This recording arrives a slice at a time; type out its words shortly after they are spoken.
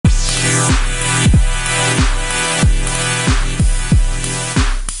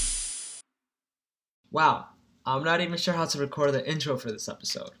Wow, I'm not even sure how to record the intro for this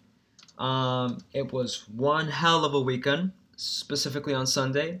episode. It was one hell of a weekend, specifically on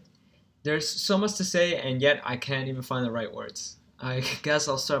Sunday. There's so much to say, and yet I can't even find the right words. I guess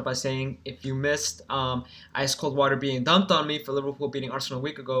I'll start by saying if you missed ice cold water being dumped on me for Liverpool beating Arsenal a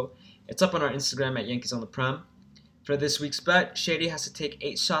week ago, it's up on our Instagram at Yankees on the Prem. For this week's bet, Shady has to take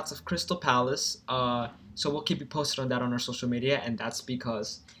 8 shots of Crystal Palace. So we'll keep you posted on that on our social media, and that's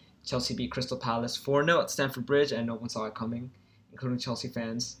because Chelsea beat Crystal Palace 4-0 at Stamford Bridge, and no one saw it coming, including Chelsea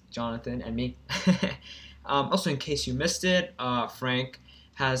fans, Jonathan, and me. Also, in case you missed it, Frank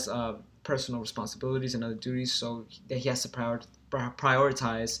has personal responsibilities and other duties, so that he has to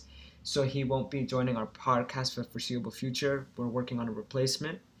prioritize, so he won't be joining our podcast for the foreseeable future. We're working on a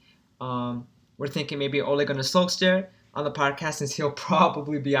replacement. We're thinking maybe Ole Gunnar Solskjaer on the podcast, since he'll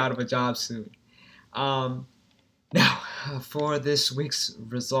probably be out of a job soon. Now, for this week's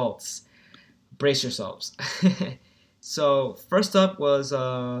results, brace yourselves. So, first up was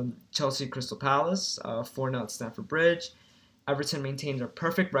Chelsea Crystal Palace, 4-0 at Stamford Bridge. Everton maintained their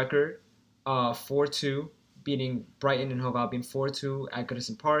perfect record, 4-2, beating Brighton and Hove Albion 4-2 at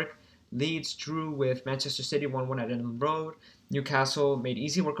Goodison Park. Leeds drew with Manchester City 1-1 at Ellen Road. Newcastle made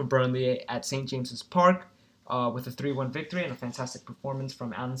easy work of Burnley at St. James's Park with a 3-1 victory and a fantastic performance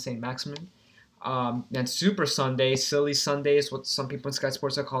from Alan St. Maximin. And Super Sunday, Silly Sunday is what some people in Sky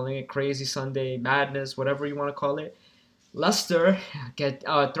Sports are calling it, Crazy Sunday, Madness, whatever you want to call it. Leicester get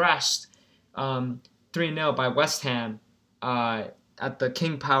thrashed 3-0 by West Ham at the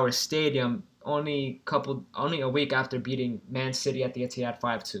King Power Stadium only a week after beating Man City at the Etihad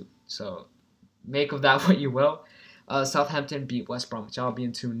 5-2. So make of that what you will. Southampton beat West Bromwich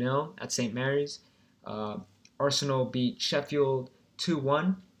Albion 2-0 at St. Mary's. Arsenal beat Sheffield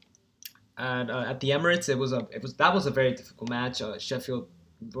 2-1. And at the Emirates, that was a very difficult match. Sheffield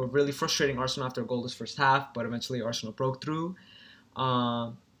were really frustrating Arsenal after a goalless first half, but eventually Arsenal broke through.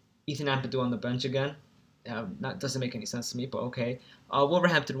 Ethan Ampadu on the bench again. That doesn't make any sense to me, but okay.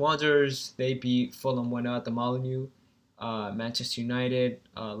 Wolverhampton Wanderers, they beat Fulham 1-0 at the Molineux. Manchester United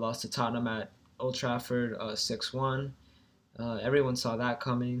lost to Tottenham at Old Trafford 6-1. Everyone saw that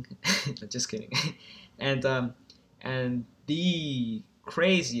coming. Just kidding. And the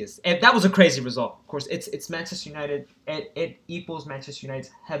craziest, and that was a crazy result. Of course, it's Manchester United. It equals Manchester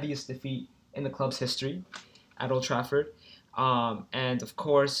United's heaviest defeat in the club's history at Old Trafford. And of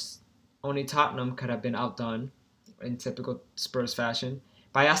course, only Tottenham could have been outdone in typical Spurs fashion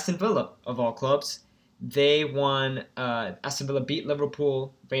by Aston Villa, of all clubs. They won. Aston Villa beat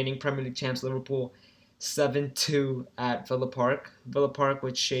Liverpool, reigning Premier League champs Liverpool, 7-2 at Villa Park. Villa Park,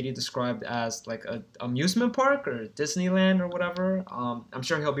 which Shady described as like a amusement park or Disneyland or whatever. I'm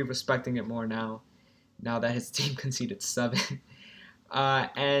sure he'll be respecting it more now that his team conceded 7.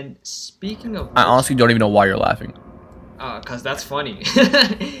 And speaking of which, I honestly don't even know why you're laughing. Cause that's funny.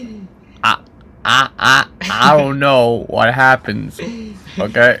 I don't know what happens.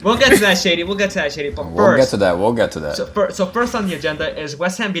 Okay. We'll get to that, Shady. But first, We'll get to that. So first on the agenda is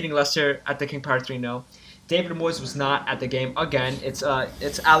West Ham beating Leicester at the King Power 3-0. David Moyes was not at the game again. It's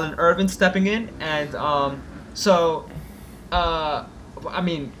Alan Irvin stepping in, and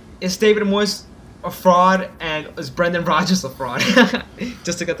is David Moyes a fraud, and is Brendan Rodgers a fraud?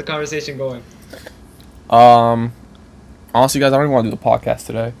 Just to get the conversation going. Honestly, guys, I don't even want to do the podcast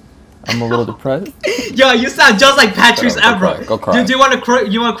today. I'm a little depressed. Yo, you sound just like Patrice Evra. Go cry. Do you want to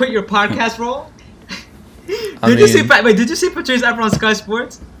quit your podcast role? Did you see Patrice Evra on Sky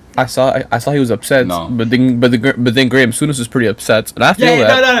Sports? I saw he was upset. No. But then Graham Souness was pretty upset, and I feel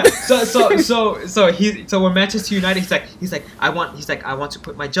that. No. So when Manchester United, he's like I want to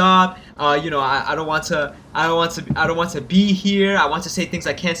quit my job. I don't want to be here. I want to say things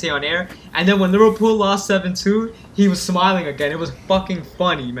I can't say on air. And then when Liverpool lost 7-2, he was smiling again. It was fucking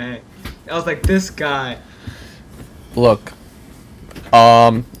funny, man. I was like, this guy. Look,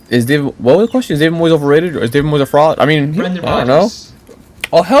 is David? What was the question? Is David Moyes overrated, or is David Moyes a fraud? I mean, I don't know.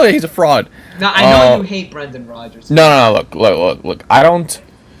 Oh, hell yeah, he's a fraud. Now, I know you hate Brendan Rodgers. No, look.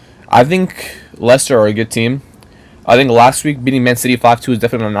 I think Leicester are a good team. I think last week beating Man City 5-2 is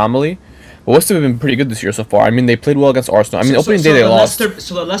definitely an anomaly. But Leicester have been pretty good this year so far. I mean, they played well against Arsenal. I mean, opening day they lost.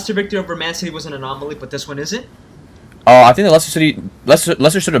 So the Leicester victory over Man City was an anomaly, but this one isn't? I think the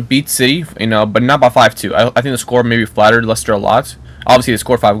Leicester should have beat City, but not by 5-2. I think the score maybe flattered Leicester a lot. Obviously, they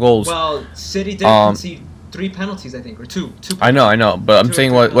scored 5 goals. Well, City did concede 3 penalties, I think, or 2. I know, but I'm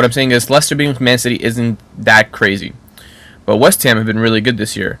saying what I'm saying is Leicester beating Man City isn't that crazy. But West Ham have been really good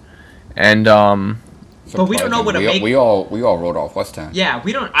this year, and But we don't know what to make. We all wrote off West Ham. Yeah,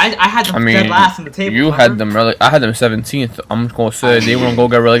 we don't. I had them dead last in the table. You had them really. I had them 17th. I'm gonna say they won't go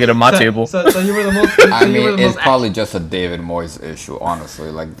get relegated on my table. So you were the most. I mean, it's probably just a David Moyes issue,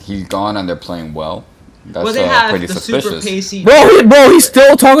 honestly. Like he's gone and they're playing well. That's they have pretty the suspicious. super pacey. Bro, he's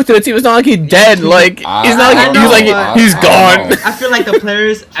still talking to the team. It's not like he's dead. Like he's not like he's gone. I feel like the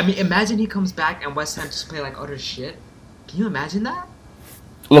players. I mean, imagine he comes back and West Ham just play like utter shit. Can you imagine that?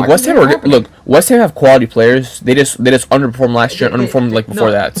 Look, West Ham have quality players. They just underperformed last year and underperformed like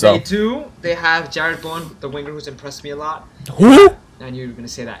before that. So they do. They have Jared Bowen, the winger, who's impressed me a lot. Who? I knew you were gonna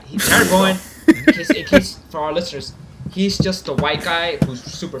say that. Jared Bowen. In case for our listeners, he's just the white guy who's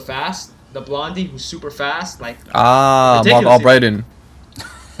super fast. The blondie who's super fast. Like Mark Albrighton.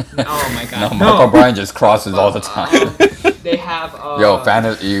 Oh my god. No, Mark O'Brien just crosses all the time. They have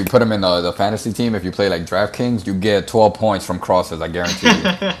you put him in the fantasy team. If you play like DraftKings, you get 12 points from crosses. I guarantee you.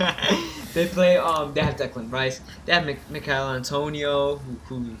 They play. They have Declan Rice. They have Michael Antonio.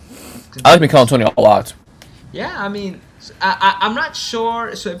 Who I like Michael Antonio a lot. Yeah, I mean, I'm not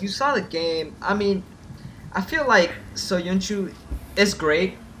sure. So if you saw the game, I mean, I feel like Soyuncu is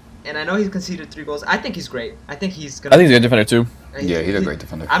great, and I know he's conceded 3 goals. I think he's great. I think he's gonna. I think he's a good defender too. Yeah, he's a great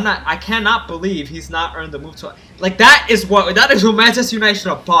defender. I cannot believe he's not earned the move to. Like that is who Manchester United should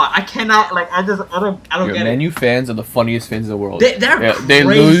have bought. I cannot. Like I don't get it. Man U fans are the funniest fans in the world. They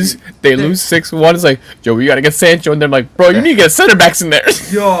lose 6-1. It's like, Joe, you gotta get Sancho, and they're like, bro, you need to get center backs in there.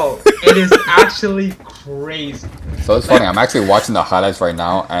 Yo, it is actually crazy. So it's funny. I'm actually watching the highlights right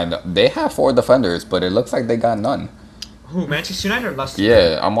now, and they have 4 defenders, but it looks like they got none. Who, Manchester United or Leicester?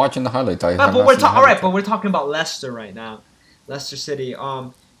 Yeah, I'm watching the highlights. But we're talking about Leicester right now. Leicester City.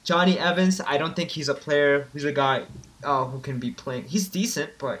 Johnny Evans, I don't think he's a player. He's a guy who can be playing. He's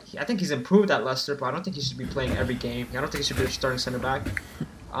decent, but I think he's improved at Leicester, but I don't think he should be playing every game. I don't think he should be the starting center back.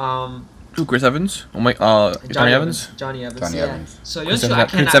 Who, Chris Evans? Oh my, Johnny Evans? Johnny Evans. So Chris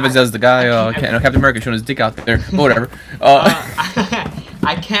Evans as the guy, Captain America showing his dick out there. Whatever.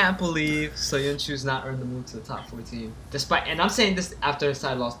 I can't believe Soyuncu's not earned the move to the top 14. And I'm saying this after his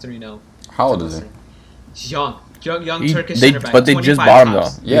side lost 3-0. How old is he? He's young Turkish center back. But they just bought him though.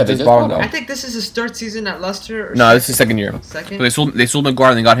 Yeah, they just bought him though. I think this is his 3rd season at Leicester. No, this is his 2nd year. Second? But they sold Maguire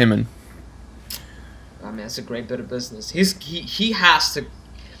and they got him in. Oh man, that's a great bit of business. He has to.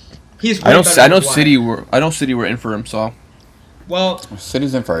 I know City were in for him, so. Well,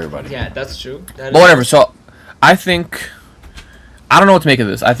 City's in for everybody. Yeah, that's true. But whatever. So, I don't know what to make of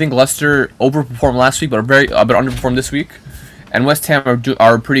this. I think Leicester overperformed last week, but underperformed this week, and West Ham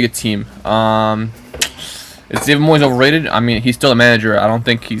are a pretty good team. It's David Moyes overrated. I mean, he's still a manager. I don't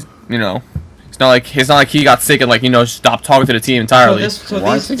think he's It's not like he got sick and stopped talking to the team entirely.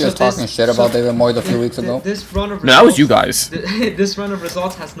 Weren't you just talking shit about David Moyes a few weeks ago? This run of results, no, that was you guys. This run of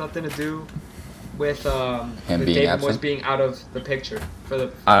results has nothing to do with him being David absent? Moyes being out of the picture for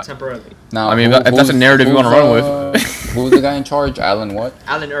the temporarily. Now, I mean, if that's a narrative you want to run with. Who's the guy in charge? Alan what?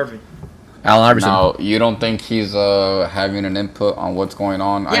 Alan Irvin. Allen Iverson. Now, you don't think he's having an input on what's going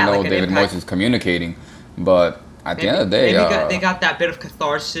on? Yeah, I know like David Moyes is communicating, but at the end of the day, they got that bit of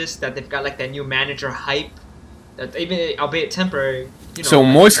catharsis that they've got like that new manager hype, that even albeit temporary. So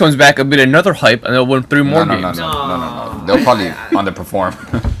Moyes comes back a bit another hype, and they'll win 3 more games. No. They'll probably underperform.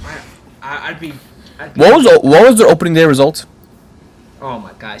 I'd be. What was their opening day result? Oh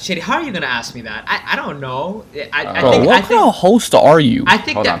my God, Shady, how are you gonna ask me that? I don't know. What kind of host are you? I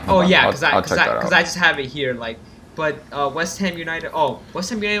think Hold on. because I'll check that out. I just have it here. Like, but West Ham United.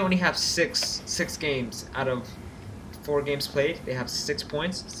 West Ham United only have six games out of 4 games played. They have 6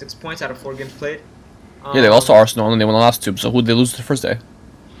 points. 6 points out of 4 games played. Yeah, they lost to Arsenal and they won the last 2. So who did they lose the first day?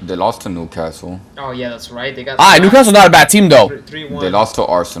 They lost to Newcastle. Oh yeah, that's right. They got. Newcastle's not a bad team though. 3-1. They lost to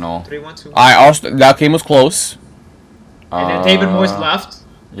Arsenal. 3-1. Arsenal. That game was close. And then David Moyes left.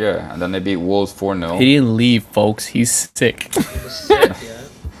 Yeah, and then they beat Wolves 4-0. He didn't leave, folks. He's sick. He was sick, yeah.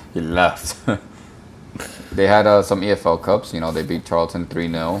 He left. They had some EFL Cups. They beat Charlton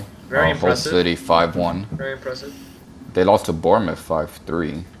 3-0. Very impressive. Hull City 5-1. Very impressive. They lost to Bournemouth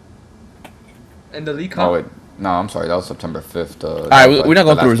 5-3. In the League Cup? Oh, wait. No, I'm sorry. That was September 5th. Alright, we're not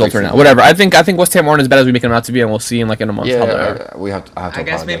going through results right now. Whatever. I think West Ham aren't as bad as we make them out to be, and we'll see in in a month. Yeah, we have to. I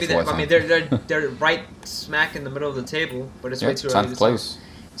guess maybe they're right smack in the middle of the table, but it's way too early to tell.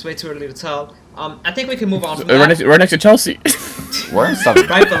 It's way too early to tell. I think we can move on from that. Right next to Chelsea. We're in 7th.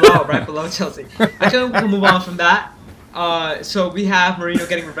 right below Chelsea. I think we can move on from that. So we have Mourinho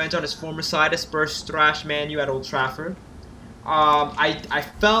getting revenge on his former side as Spurs thrash Man U at Old Trafford. I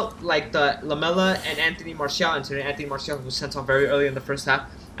felt like the Lamela and Anthony Martial incident. Anthony Martial, who was sent off very early in the first half.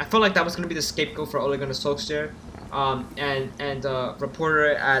 I felt like that was going to be the scapegoat for Ole Gunnar Solskjaer. And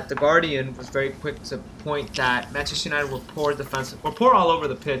reporter at the Guardian was very quick to point that Manchester United were poor all over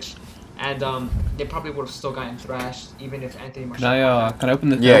the pitch, and they probably would have still gotten thrashed even if Anthony Martial. Can I open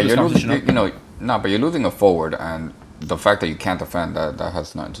the Yeah, this you're conversation losing. up? No, but you're losing a forward, and the fact that you can't defend that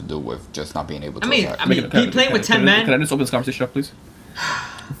has nothing to do with just not being able to attack. Be playing with 10 men. Can I just open this conversation up, please?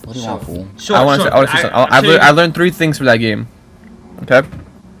 What do you want, fool? Sure, I want to say something. I learned 3 things from that game. Okay.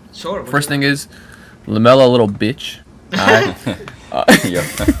 Sure. First thing is, Lamella, a little bitch. Alright. Yeah.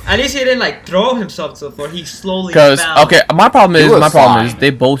 At least he didn't like throw himself to the floor. He slowly fell. Okay, my problem fine. is they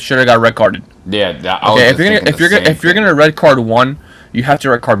both should have got red carded. Yeah. Okay, if you're gonna red card one, you have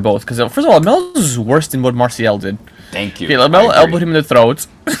to red card both. Because first of all, Lamella is worse than what Martial did. Thank you. Okay, Lamella elbowed him in the throat.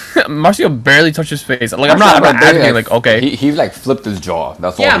 Martial barely touched his face. Like I'm not advocating like okay. He like flipped his jaw.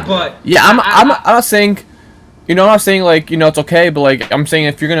 That's all. Yeah, but I'm not saying. You know, I'm not saying like it's okay, but like I'm saying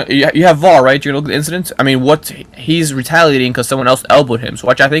if you're gonna you have VAR, right? You're gonna look at the incident. I mean, he's retaliating because someone else elbowed him. So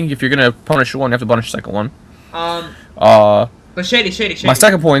I think if you're gonna punish one, you have to punish the second one. But Shady. My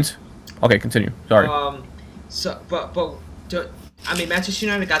second point. Okay, continue. Sorry. I mean, Manchester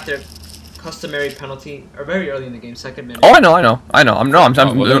United got their customary penalty or very early in the game, second minute. Oh, I know.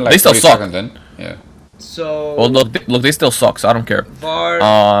 They still suck. Yeah. So well, look, they still suck. So I don't care. VAR.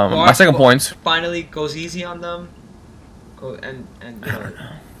 My second point. Finally goes easy on them. And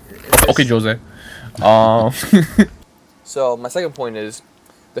Okay, Jose. So my second point is,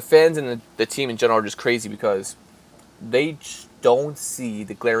 the fans and the team in general are just crazy because they just don't see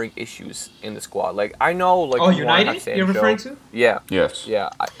the glaring issues in the squad. Like I know, like United, you're referring to? Yeah. Yes. Yeah,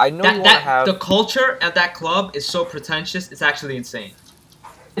 I know that the culture at that club is so pretentious. It's actually insane.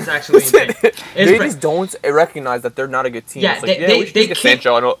 It's actually insane. They just don't recognize that they're not a good team. Yeah, they kicked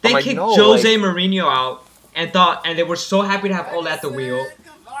Jose Mourinho out and they were so happy to have Ole at the wheel.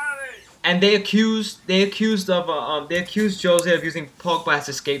 And they accused Jose of using Pogba as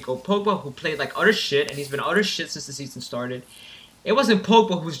a scapegoat. Pogba, who played like utter shit, and he's been utter shit since the season started. It wasn't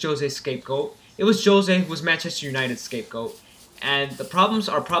Pogba who's Jose's scapegoat. It was Jose who was Manchester United's scapegoat. And the problems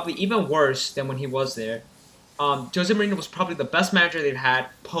are probably even worse than when he was there. Jose Mourinho was probably the best manager they've had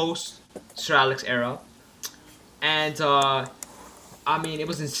post Sir Alex era. And I mean, it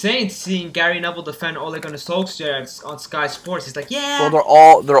was insane seeing Gary Neville defend Ole Gunnar Solskjaer on Sky Sports. He's like, yeah. Well,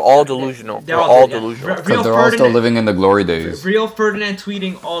 they're all delusional. They're all delusional. Because they're all still living in the glory days. Rio Ferdinand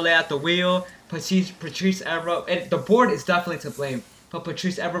tweeting Ole at the wheel. Patrice Evra, and the board is definitely to blame, but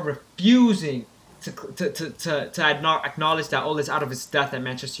Patrice Evra refusing to acknowledge that Ole is out of his depth at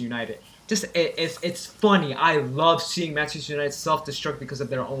Manchester United. It's funny. I love seeing Manchester United self-destruct because of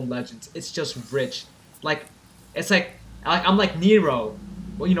their own legends. It's just rich. It's like I'm like Nero,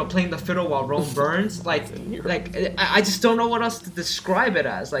 playing the fiddle while Rome burns. I just don't know what else to describe it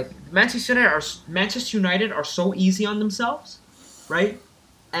as. Like Manchester United are so easy on themselves, right?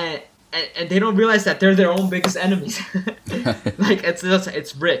 And they don't realize that they're their own biggest enemies.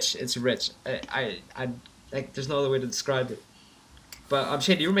 It's rich. It's rich. I there's no other way to describe it. But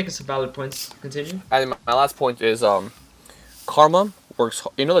Shady, you were making some valid points. Continue. And my last point is karma works.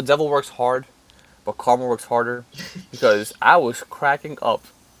 The devil works hard, but karma works harder. Because I was cracking up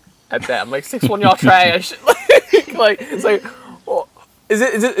at that. I'm like 6-1, y'all trash. It's like, well, is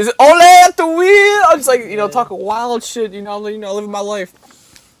it Ole at the wheel? I'm just like talking wild shit. Living my life.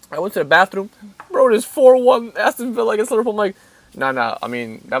 I went to the bathroom, bro. There's 4-1 Aston Villa against Liverpool. I'm like, nah. I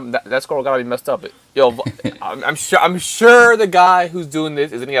mean, that score gotta be messed up. I'm sure the guy who's doing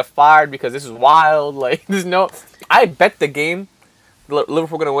this is gonna get fired because this is wild. Like, there's no. I bet the game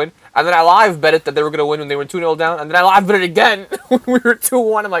Liverpool gonna win, and then I live bet it that they were gonna win when they were 2-0 down, and then I live bet it again when we were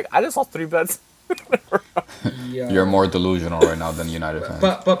 2-1. I'm like, I just lost 3 bets. You're more delusional right now than United fans.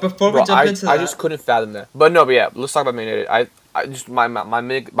 But before we jump into that, I just couldn't fathom that. But yeah, let's talk about Man United. I just my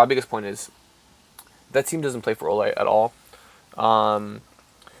biggest point is that team doesn't play for Ole at all.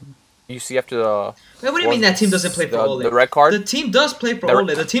 You see after the. Wait, what do you mean that team doesn't play for Ole? The red card. The team does play for Ole.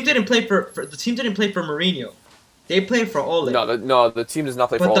 The team didn't play for Mourinho. They play for Ole. No, the team does not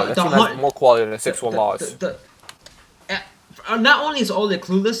play for Ole. The team has more quality than a 6-1 loss. Not only is Ole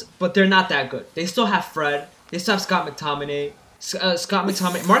clueless, but they're not that good. They still have Fred. They still have Scott McTominay.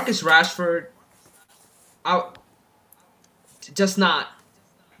 Marcus Rashford. Just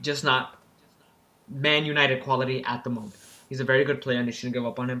not Man United quality at the moment. He's a very good player, and they shouldn't give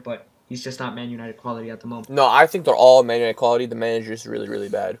up on him, but he's just not Man United quality at the moment. No, I think they're all Man United quality. The manager is really, really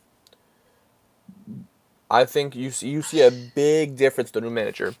bad. I think you see a big difference with the new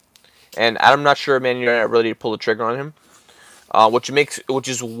manager, and I'm not sure Man United really pull the trigger on him, which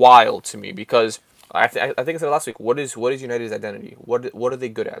is wild to me because I think I said last week. What is United's identity? What are they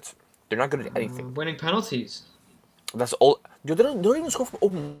good at? They're not good at anything. Winning penalties. That's old. Dude, they don't even score from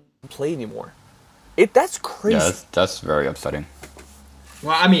open play anymore. That's crazy. Yeah, that's very upsetting.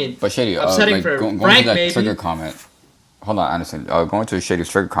 Well, I mean, But Shady, upsetting like for going to Frank that trigger maybe. comment. Hold on, Anderson. Going to Shady's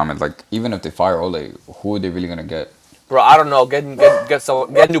trigger comment. Like, even if they fire Ole, who are they really gonna get? Bro, I don't know. Get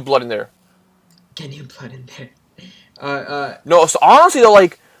new blood in there. Get new blood in there. No, so honestly though,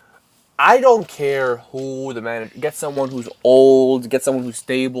 like I don't care who the manager. Get someone who's old. Get someone who's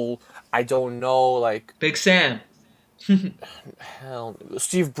stable. I don't know, like Big Sam. hell,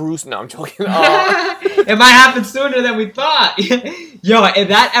 Steve Bruce. No, I'm joking. It might happen sooner than we thought. Yo, if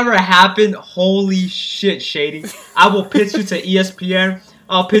that ever happened, holy shit, Shady. I will pitch you to ESPN.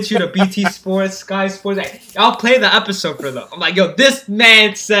 I'll pitch you to BT Sports, Sky Sports. I'll play the episode for them. I'm like, yo, this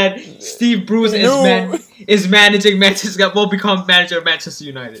man said Steve Bruce is managing Manchester. Will become manager of Manchester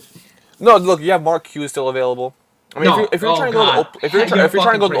United. No, look, you have Mark Hughes still available. I mean, No. if you're trying to God. go, if you're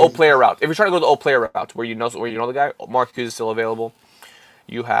trying to go the crazy. old player route, if you're trying to go the old player route, where you know the guy, Mark Hughes is still available.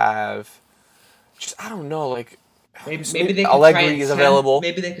 You have, just I don't know, like Maybe they could Allegri try and is tempt, available.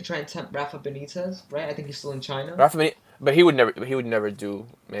 Maybe they could try and tempt Rafa Benitez, right? I think he's still in China. Rafa Benitez, but he would never do.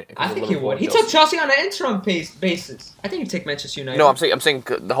 I think he would. He took Chelsea on an interim basis. I think he'd take Manchester United. No, I'm saying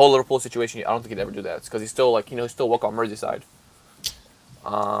the whole Liverpool situation. I don't think he'd ever do that. It's because he's still he's still walk on Merseyside.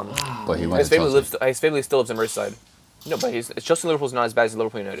 But he went His to family Chelsea. His family still lives in Merseyside. No, but Chelsea and Liverpool's not as bad as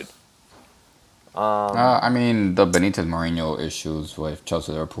Liverpool United. I mean, the Benitez Mourinho issues with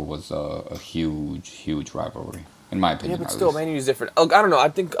Chelsea Liverpool was a huge rivalry, in my Yeah, opinion. but at still, least. Man U's different. I don't know. I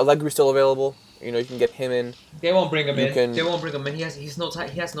think Allegri's still available. You know, you can get him in. They won't bring him You in. can- They won't bring him in. He has no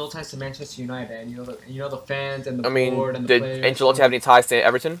ties to Manchester United, and you know the fans and the I mean, board and the did players. Ancelotti have any ties to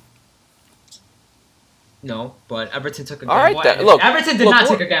Everton? No, but Everton took a All gamble. right, then. and Look, Everton did look, not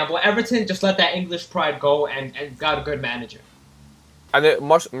look. take a gamble. Everton just let that English pride go and got a good manager. And then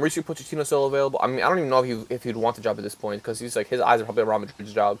Mauricio Pochettino's still available. I mean, I don't even know if he'd want the job at this point because he's like his eyes are probably on Real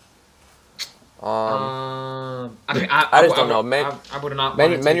Madrid's job. I mean, I just don't know. I would not.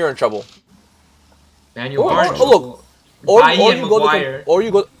 Man, you're in trouble. Man, you're Or in look, trouble. Or Bailly you and go Maguire. or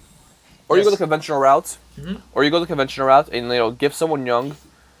you go Yes. the conventional route, Mhm. or you go the conventional route and give someone young.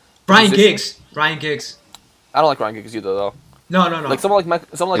 Brian position. Giggs. I don't like Ryan Giggs either though. No. Like someone like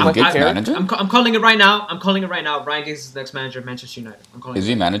Is Michael Giggs Carrick. manager? I'm calling it right now. Brian Giggs is the next manager of Manchester United. I'm calling Is it.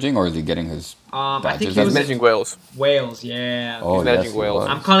 he managing or is he getting his? I think badges? he He's was managing Wales. Wales. Yeah. Oh, He's managing yes, he Wales. was.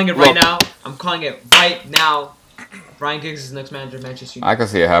 I'm calling it right Look. now. I'm calling it right now. Brian Giggs is the next manager of Manchester United. I can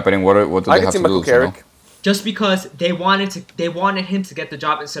see it happening. What do I they can have see to Michael lose? You know? Carrick. Just because they wanted him to get the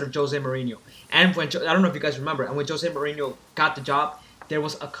job instead of Jose Mourinho. And I don't know if you guys remember, and when Jose Mourinho got the job, there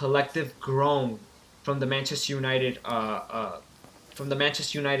was a collective groan from the Manchester United. From the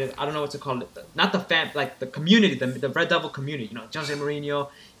Manchester United, I don't know what to call it. Not the fan, like the community, the Red Devil community. You know, Jose Mourinho,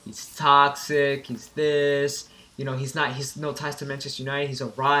 he's toxic. He's this. You know, he's no ties to Manchester United. He's a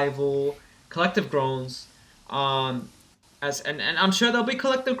rival. Collective groans. And I'm sure there'll be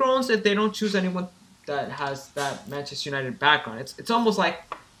collective groans if they don't choose anyone that has that Manchester United background. It's almost like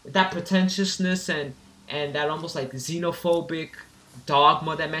that pretentiousness and that almost like xenophobic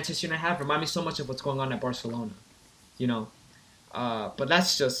dogma that Manchester United have remind me so much of what's going on at Barcelona. You know, but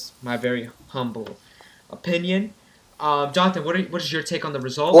that's just my very humble opinion. Jonathan, what is your take on the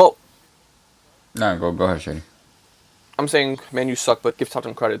result? Well, No, go ahead, Shady. I'm saying Man U suck, but give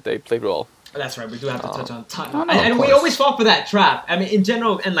Tottenham credit. They played well. That's right. We do have to touch on time, no, of and we course. always fall for that trap. I mean, in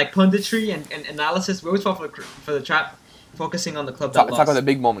general, and like punditry and analysis, we always fall for the trap, focusing on the club that Talk lost. about the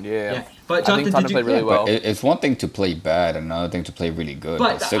big moment, yeah. Yeah, but I Jonathan, think Tottenham did you? played really well. But it's one thing to play bad, another thing to play really good.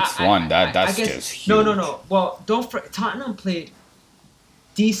 But But 6-1, that's I guess, just huge. No. Well, Tottenham played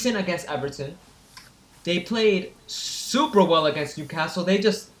decent against Everton. They played super well against Newcastle. They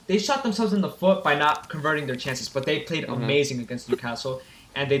shot themselves in the foot by not converting their chances, but they played amazing against Newcastle,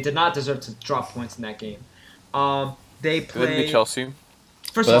 and they did not deserve to drop points in that game. They They didn't played. beat Chelsea.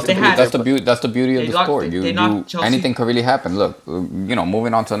 First But of all, they had. that's the beauty of they the knocked- sport. they knocked Chelsea. Anything could really happen. Look,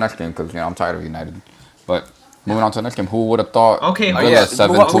 moving on to the next game because I'm tired of United. But moving on to the next game, who would have thought? Okay, Villa yeah, 7-2.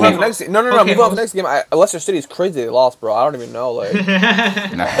 Move on to the next game. No. Okay, Move on to hold- the next game. Leicester City's crazy. They lost, bro. I don't even know. Like,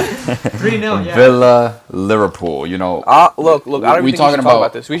 3-0, yeah. Villa, Liverpool. You know. look. I don't We even think we talking should talk about-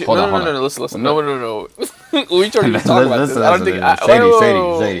 about this. We should, hold no, on, no, hold no, on. no. Listen. No. No. We should already talk about this. I don't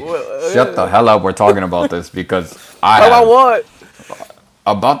think. Shady. Shut the hell up. We're talking about this because Talk about what?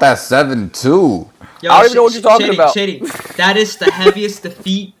 about that 7-2. Yo, I don't even know what you're talking Shady, about. Shady, that is the heaviest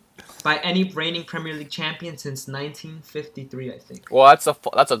defeat by any reigning Premier League champion since 1953, I think. Well,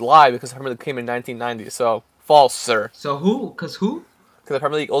 that's a lie because I remember they came in 1990. So false, sir. So who? Cause who? because the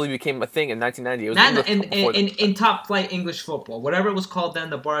Premier League only became a thing in 1990. It was Not English before that. in top flight English football, whatever it was called then,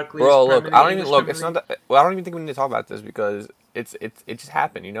 the Barclays. Bro, Premier look, League, I don't even English look. Premier It's not League. that. Well, I don't even think we need to talk about this because it just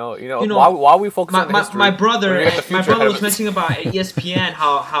happened. You know. You know, why we focus on the history? My brother when we got the my future brother ahead was of us? mentioning about at ESPN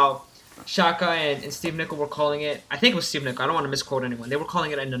how Shaka and Steve Nicol were calling it. I think it was Steve Nicol. I don't want to misquote anyone. They were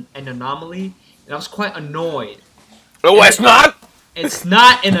calling it an anomaly, and I was quite annoyed. No, it's not. It's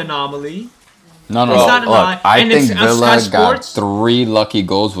not an anomaly. No, It's not look, I and think it's on Villa Sky got Sports. 3 lucky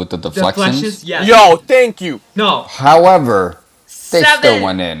goals with the deflections. Yes. Yo, thank you. No. However, they 7. still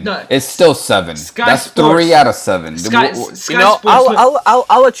went in. No. It's still 7. Sky That's Sports. 3 out of 7. Sky You know, Sports. Look,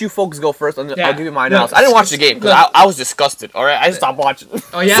 I'll let you folks go first, and Yeah. I'll give you my Look, analysis. I didn't watch the game because look. I was disgusted. All right, I stopped watching.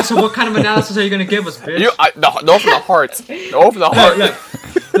 Oh yeah. So what kind of analysis are you gonna give us, bitch? No from the heart. No from the heart.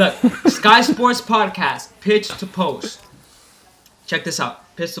 Look. Sky Sports podcast, pitch to post. Check this out.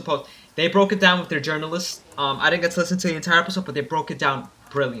 Pitch to post. They broke it down with their journalists. I didn't get to listen to the entire episode, but they broke it down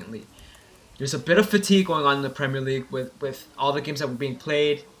brilliantly. There's a bit of fatigue going on in the Premier League with all the games that were being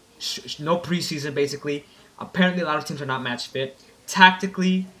played. No preseason, basically. Apparently, a lot of teams are not match fit.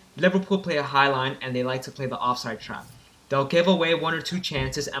 Tactically, Liverpool play a high line, and they like to play the offside trap. They'll give away 1 or 2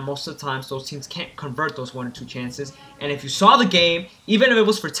 chances, and most of the times, those teams can't convert those 1 or 2 chances. And if you saw the game, even if it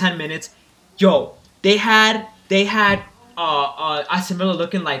was for 10 minutes, they had Aston Villa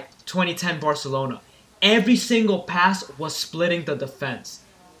looking like 2010 Barcelona. Every single pass was splitting the defense.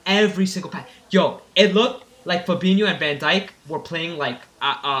 Every single pass. It looked like Fabinho and Van Dijk were playing like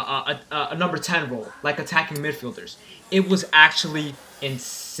a number 10 role, like attacking midfielders. It was actually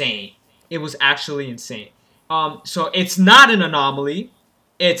insane. So it's not an anomaly.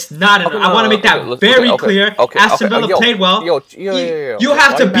 It's not an. I want to make that very clear. Aston Villa played well. You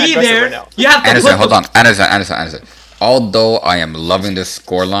have to be there. You have to. Anderson, hold on. Anderson. Although I am loving this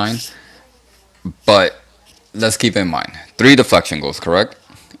scoreline, but let's keep in mind 3 deflection goals, correct?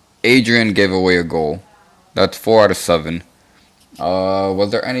 Adrian gave away a goal. That's 4 out of 7. Was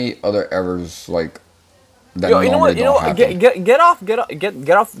there any other errors like that normally don't happen? Get off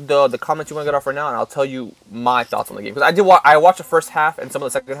the comments you want to get off right now, and I'll tell you my thoughts on the game. Because I watched the first half and some of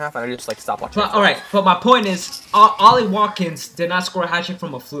the second half, and I just stopped watching. All right, but my point is, Ollie Watkins did not score a hat trick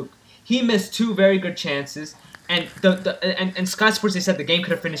from a fluke. He missed 2 very good chances, and and Sky Sports, they said the game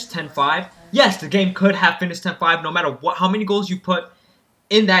could have finished 10-5. Yes, the game could have finished 10-5, no matter how many goals you put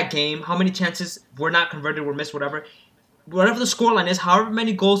in that game, how many chances were not converted, were missed, whatever the scoreline is, however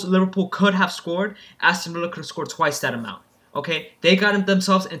many goals Liverpool could have scored, Aston Villa could have scored twice that amount. Okay? They got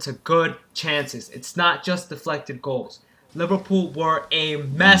themselves into good chances. It's not just deflected goals. Liverpool were a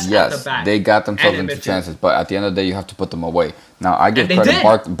mess at the back. Yes, they got themselves into chances, but at the end of the day, you have to put them away. Now, I give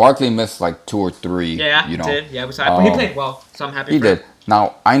credit. Barkley missed like 2 or 3. Yeah, he did. Yeah, but he played well, so I'm happy. He did.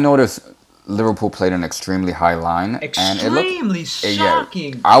 Now, I noticed Liverpool played an extremely high line. Extremely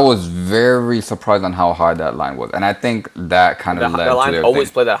shocking. I was very surprised on how high that line was, and I think that kind of led the line to their always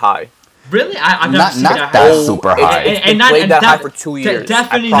thing. play that high. Really? I've never seen not that super high. And not played that high for 2 years.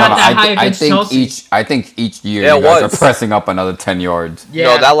 Definitely not that high against Chelsea. I think each year you guys are pressing up another 10 yards. Yeah.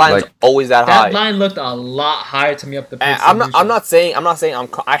 No, that line's always that high. That line looked a lot higher to me up the pitch. I'm not saying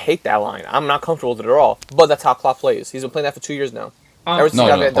I hate that line. I'm not comfortable with it at all. But that's how Klopp plays. He's been playing that for 2 years now.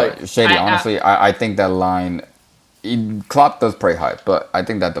 But Shady, honestly, I think that line, Klopp does pretty high, but I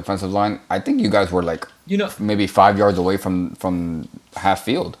think that defensive line, I think you guys were like, maybe 5 yards away from half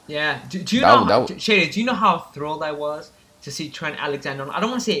field. Yeah. Do you know, Shady, do you know how thrilled I was to see Trent Alexander-Arnold? I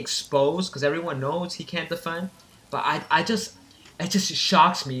don't want to say exposed, because everyone knows he can't defend, but it just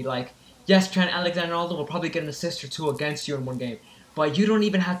shocks me. Like, yes, Trent Alexander-Arnold will probably get an assist or 2 against you in one game, but you don't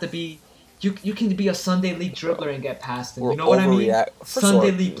even have to be. You can be a Sunday League dribbler and get past him. You know what I mean?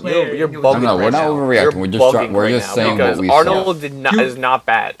 Sunday League player. You're bugging. No, we're not overreacting. We're just saying what we Arnold is not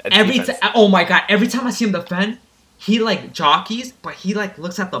bad. Oh my god! Every time I see him defend, he like jockeys, but he like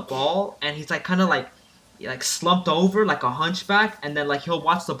looks at the ball and he's like kind of like slumped over like a hunchback, and then like he'll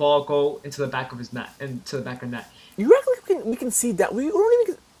watch the ball go into the back of his net net. You reckon we can see that? We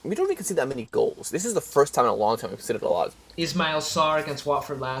don't even concede that many goals. This is the first time in a long time we've conceded a lot. Ismail Sarr against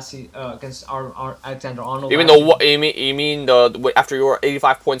Watford last season, against our Alexander Arnold. Even though you mean after you were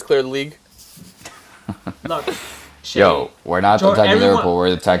 85 points clear of the league. Look, we're not attacking Liverpool.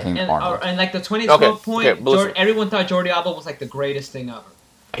 We're attacking Arnold. And like the 2012 point, everyone thought Jordi Alba was like the greatest thing ever.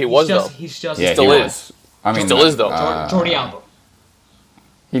 He was though. He still is. I mean, he still is though. Jordi Alba.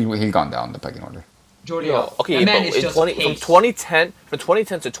 He's gone down the pecking order. Jordi Alba. Okay, from 2010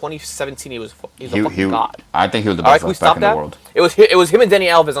 to 2017, he was a fucking god. I think he was the best left back in the world. It was him and Danny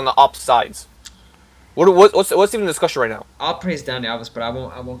Alves on the opposite sides. What's even the discussion right now? I'll praise Danny Alves, but I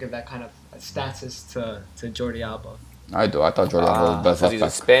won't give that kind of status to Jordi Alba. I do. I thought Jordan was the best Because left he's a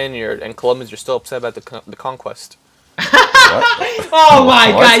back. Spaniard, and Colombians are still upset about the conquest. What? Oh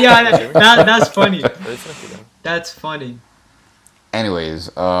my What? god, yeah, that's funny. Anyways, That's funny. Anyways,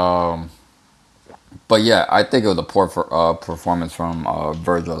 but yeah, I think it was a poor performance from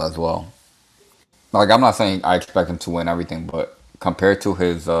Virgil as well. Like, I'm not saying I expect him to win everything, but compared to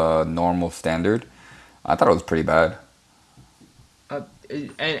his normal standard, I thought it was pretty bad. Uh,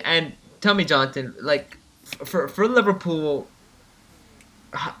 and tell me, Jonathan, like for Liverpool,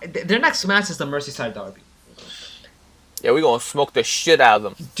 their next match is the Merseyside derby. yeah, we gonna smoke the shit out of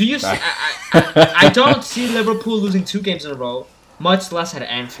them. Do you see? I don't see Liverpool losing 2 games in a row, much less at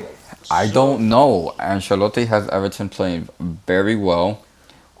Anfield. I So, don't know. Ancelotti has Everton playing very well.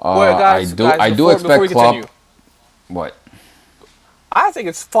 Wait, guys, I do before we expect continue, Klopp. What? I think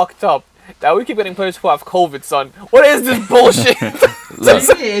it's fucked up that we keep getting players who have COVID, son. What is this bullshit? what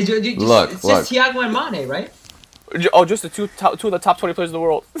Look, do you mean? look, It's look. just Thiago and Mane, right? Oh, just the two of the top 20 players in the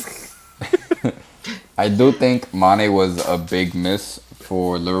world. I do think Mane was a big miss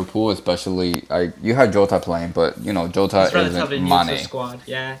for Liverpool, especially like you had Jota playing, but you know Jota It's relatively isn't new to the Mane. squad.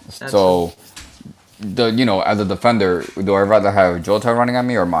 Yeah. That's So as a defender, do I rather have Jota running at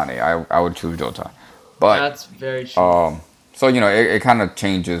me or Mane? I would choose Jota. But that's very true. so it kind of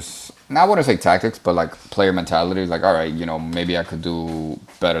changes. Now I wouldn't say tactics, but like player mentality. Like, all right, maybe I could do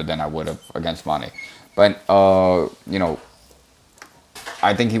better than I would have against Mane. But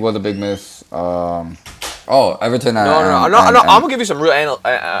I think he was a big miss. Everton. No. I'm gonna give you some real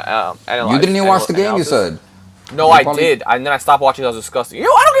analysis. You didn't even watch the game. You said. No, You I probably- did, and then I stopped watching. I was disgusting. Yo,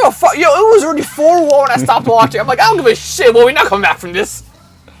 I don't give a fuck. Yo, it was already 4-1 when I stopped watching. I'm like, I don't give a shit. Well, we're not coming back from this.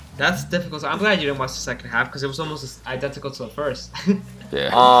 That's difficult. So I'm glad you didn't watch the second half because it was almost identical to the first.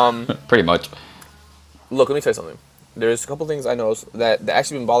 Yeah. Pretty much. Look, let me tell you something. There's a couple things I noticed that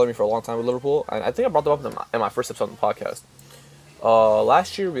actually been bothering me for a long time with Liverpool, and I think I brought them up in my first episode on the podcast.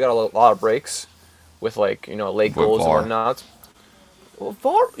 Last year we got a lot of breaks with late goals and VAR. whatnot. Well,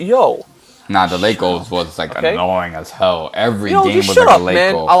 VAR, yo, Nah, the late goals was like Okay. annoying as hell. Every yo, game just was shut like up, a late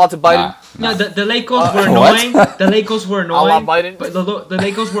man. goal. I'll have to bite No, the late goals were what? annoying. The late goals were I'll annoying. bite it. But the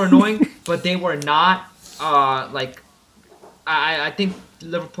late goals were annoying, but they were not like. I think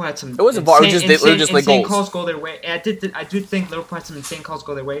Liverpool had some. It wasn't VAR, it was just late insane goals. calls go their way. I do think Liverpool had some insane calls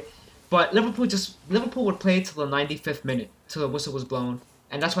go their way, but Liverpool would play till the 95th minute till the whistle was blown,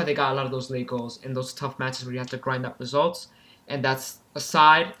 and that's why they got a lot of those late goals in those tough matches where you have to grind up results, and that's a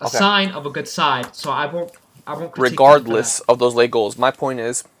sign of a good side. So I won't critique them for Regardless that. of those late goals, my point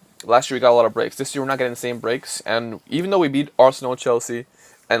is, last year we got a lot of breaks. This year we're not getting the same breaks, and even though we beat Arsenal, Chelsea,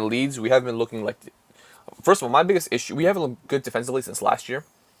 and Leeds, we haven't been looking like. First of all, my biggest issue, we haven't looked good defensively since last year.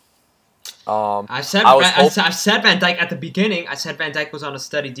 I said I Van Dijk at the beginning. I said Van Dijk was on a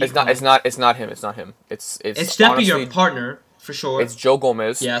steady decline. It's not him. It's It's definitely honestly, your partner for sure. It's Joe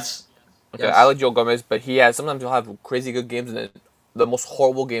Gomez. Yes. Okay, Yes. I like Joe Gomez, but sometimes he'll have crazy good games and then the most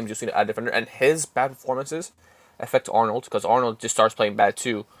horrible games you'll see at a defender. And his bad performances affect Arnold because Arnold just starts playing bad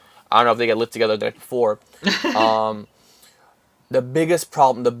too. I don't know if they get lit together the night before. The biggest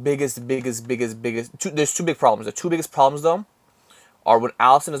problem, there's two big problems. The two biggest problems though are when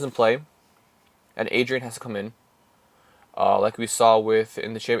Alisson doesn't play and Adrian has to come in. Like we saw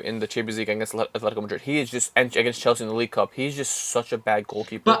in the Champions League against Atletico Madrid, he is just and against Chelsea in the League Cup. He's just such a bad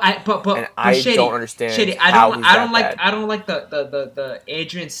goalkeeper. But I Shady, don't understand Shady, how he's that bad. I don't like the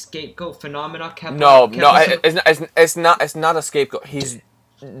Adrian scapegoat phenomena. It's not a scapegoat. He's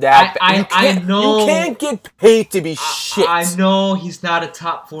that. I know You can't get paid to be shit. I know he's not a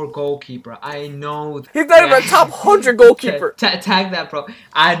top 4 goalkeeper. I know He's not even a top 100 goalkeeper. Tag that, bro.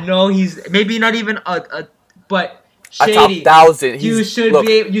 I know he's maybe not even but A Shady, top 1,000. You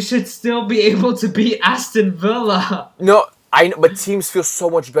should still be able to beat Aston Villa. No, I know, but teams feel so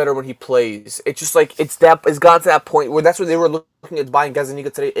much better when he plays. It's just like it's gotten to that point where that's what they were looking at buying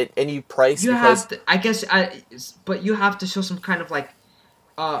Gazaniga today at any price. But you have to show some kind of like.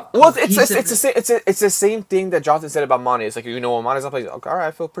 Well, it's the same thing that Jonathan said about Mane. It's like when Mane's not playing, like, all right,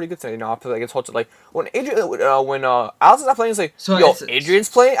 I feel pretty good today. I feel like it's hot. Like when Alisson's not playing, it's like Adrian's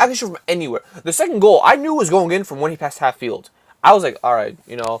playing. I can shoot from anywhere. The second goal, I knew was going in from when he passed half field. I was like, all right,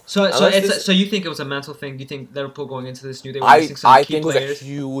 So you think it was a mental thing? Do you think Liverpool going into this they were missing some I key think players? it was a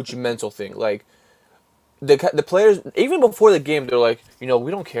huge mental thing. Like the players, even before the game, they're like, we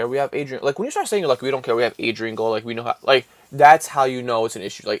don't care. We have Adrian. Like when you start saying like we don't care, we have Adrian goal. Like we know how. Like that's how you know it's an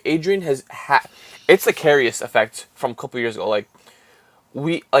issue. Like Adrian has it's the Karius effect from a couple years ago. Like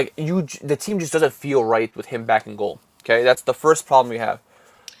the team just doesn't feel right with him back in goal. Okay, that's the first problem we have.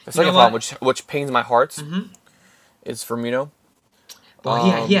 The second problem, which pains my heart, is Firmino.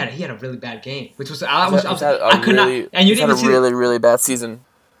 Well, he had a really bad game, which was I could not, really, and you he's had didn't a even see really, really bad season.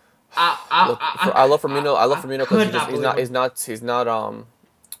 I I love Firmino. I love Firmino because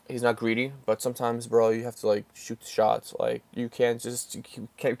he's not greedy. But sometimes, bro, you have to like shoot the shots. Like you can't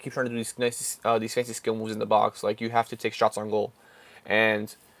keep trying to do these fancy skill moves in the box. Like you have to take shots on goal.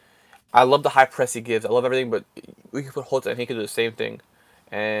 And I love the high press he gives. I love everything. But we can put Holtz and he can do the same thing,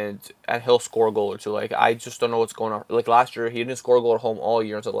 and he'll score a goal or two. Like I just don't know what's going on. Like last year, he didn't score a goal at home all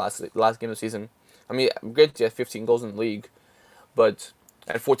year until the last game of the season. I mean, great he had 15 goals in the league, but.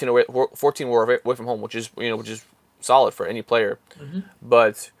 And 14 were away from home, which is solid for any player. Mm-hmm.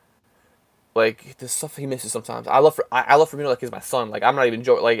 But like the stuff he misses sometimes. I love Firmino like he's my son. Like I'm not even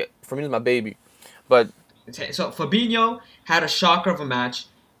joking. Like Firmino's my baby. But so Fabinho had a shocker of a match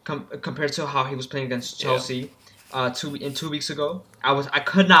compared to how he was playing against Chelsea 2 weeks ago. I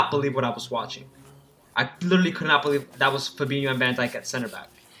could not believe what I was watching. I literally could not believe that was Fabinho and Van Dijk at center back.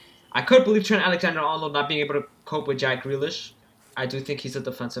 I could believe Trent Alexander-Arnold not being able to cope with Jack Grealish. I do think he's a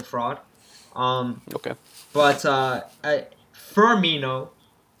defensive fraud. okay. But Firmino,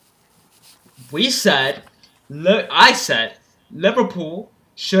 I said Liverpool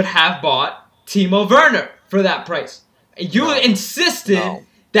should have bought Timo Werner for that price. You insisted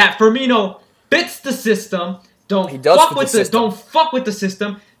that Firmino fits the system. Don't fuck with the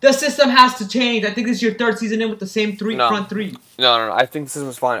system. The system has to change. I think this is your third season in with the same front three. No. I think the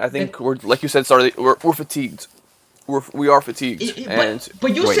system's fine. I think we're like you said, we're fatigued. We are fatigued.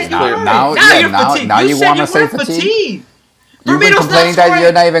 But you said now, you're fatigued. Now you want to say fatigue? You've been complaining that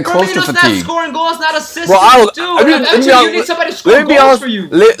you're not even close to fatigue. Not scoring goals, not assists. Well, you need somebody to score goals for you.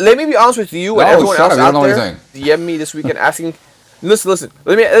 Let me be honest with you and everyone else out there. DM me this weekend asking. Listen.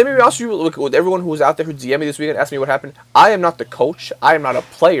 Let me be honest with you. With everyone who's out there who DM me this weekend, ask me what happened. I am not the coach. I am not a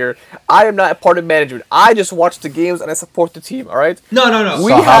player. I am not a part of management. I just watch the games and I support the team. All right? No.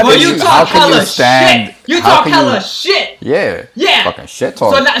 You talk hella shit. You talk hella shit. Yeah. Fucking shit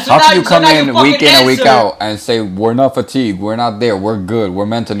talk. So how now can you come in week in and week answer. out and say we're not fatigued, we're not there, we're good, we're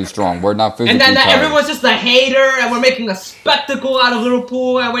mentally strong, we're not physically and then tired. Everyone's just a hater and we're making a spectacle out of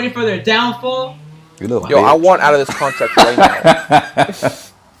Liverpool and waiting for their downfall? I want out of this contract right now.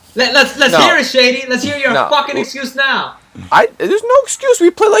 Let's hear it, Shady. Let's hear your fucking excuse now. There's no excuse. We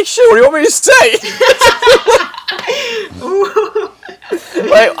play like shit. What do you want me to say?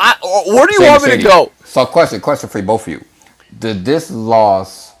 Where do you want me to go? So, question for both of you. Did this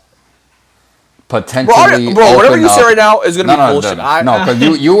loss potentially whatever you say right now is going to be bullshit. No, because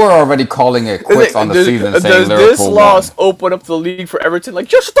you were already calling it quits on the season, saying Liverpool this loss open up the league for Everton? Like,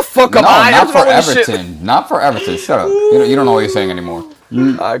 just shut the fuck up. No, not for Everton. Not for Everton. Shut up. You don't know what you're saying anymore.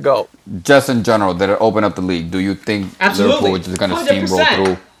 I go. Just in general, did it open up the league? Do you think Liverpool is just going to steamroll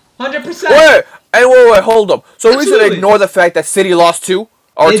through? 100%. Wait, hold up. So we should ignore the fact that City lost 2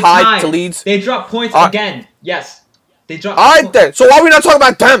 or tied to Leeds? They dropped points again. Yes. They dropped points. Then. So why are we not talking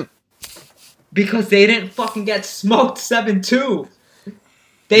about them? Because they didn't fucking get smoked 7-2.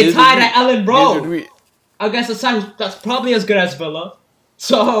 They tied at Ellen Road against a side that's probably as good as Villa.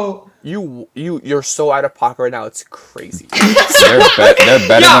 So you're so out of pocket right now. It's crazy. They're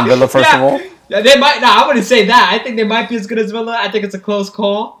better than Villa, first of all. Yeah, they might. No, I wouldn't say that. I think they might be as good as Villa. I think it's a close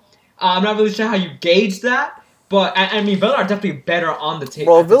call. I'm not really sure how you gauge that, but I mean Villa are definitely better on the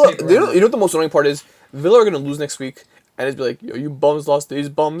table. Well, Villa. You know what the most annoying part is? Villa are gonna lose next week. And it's be like, yo, you bums lost these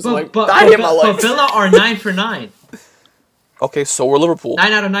bums. But Villa are 9 for 9. Okay, so we're Liverpool.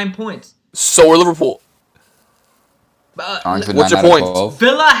 9 out of 9 points. So we're Liverpool. What's your point?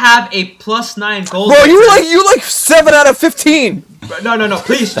 Villa have a +9 goals. Bro, you like 7 out of 15. No,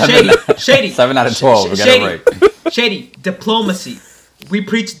 please, Shady. 7 out of 12. We're getting it right. Shady, diplomacy. We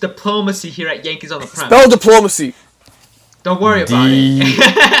preach diplomacy here at Yankees on the Prem. Spell diplomacy. Don't worry about it.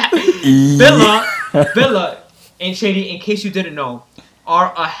 Villa. And Shady, in case you didn't know,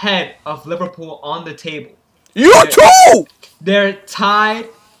 are ahead of Liverpool on the table. You're too! They're tied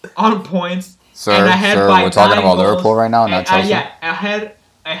on points. Sir, and ahead by we're talking about goals, Liverpool right now, not Chelsea.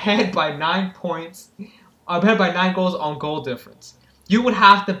 Ahead by 9 points. Ahead by 9 goals on goal difference. You would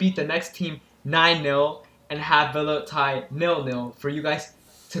have to beat the next team 9-0 and have Villa tie 0-0 for you guys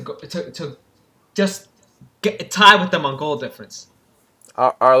to just tie with them on goal difference.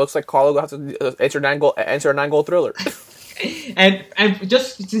 Looks like Carlo has to answer a 9-goal thriller. and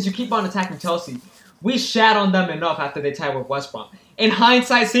just since you keep on attacking Chelsea, we shat on them enough after they tied with West Brom. In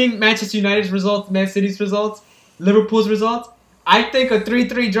hindsight, seeing Manchester United's results, Man City's results, Liverpool's results, I think a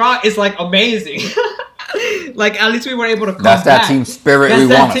 3-3 draw is like amazing. Like at least we were able to come back. That's that team spirit we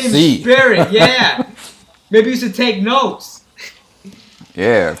want to see. Spirit, yeah. Maybe you should take notes.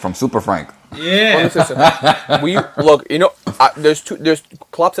 Yeah, from Super Frank. Yeah. Listen. We look. There's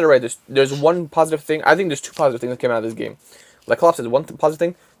Klopp said it right. There's one positive thing. I think there's two positive things that came out of this game. Like Klopp said, one positive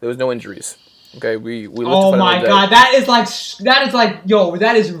thing. There was no injuries. Okay, we lived to Oh fight my another day. God, yo,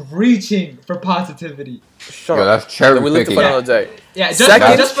 that is reaching for positivity. Shut Yo, up. that's cherry Then we live to picking. fight another day. Yeah, just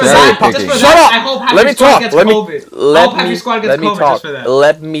Second, for cherry that, picking. just for Shut that, up. I hope half Let your me squad talk. gets Let me COVID. I hope half your squad gets let me COVID talk. just for that.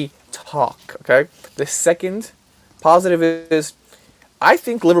 Let me talk. Okay. The second positive is, I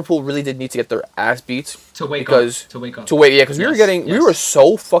think Liverpool really did need to get their ass beat To wake because up. To wake up. Yeah, because we were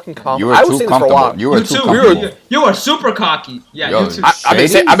so fucking You confident. were I was too saying this for a while. comfortable. You were You too too. comfortable. You are super cocky. Yeah, Yo, you too. I've been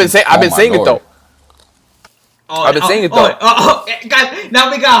saying it though. I've been saying it though. Guys, now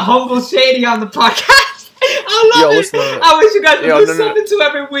we got humble Shady on the podcast. I love it. Listen, no. I wish you guys would do No. something to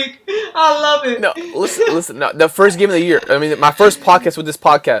every week. I love it. No, listen. No, the first game of the year. I mean, my first podcast with this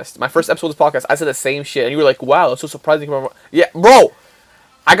podcast, my first episode with this podcast, I said the same shit, and you were like, "Wow, that's so surprising." Yeah, bro,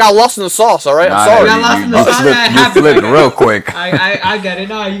 I got lost in the sauce. All right, I'm sorry. got lost in the sauce. You slipped real quick. I get it.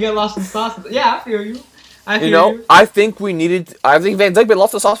 No, you get lost in the sauce. Yeah, I feel you. I think Van Dijk been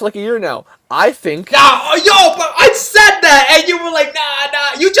lost in the sauce for like a year now. I think. But I said that, and you were like, nah.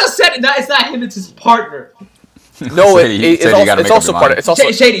 You just said it. It's not him. It's his partner. No, it's also part of it. It's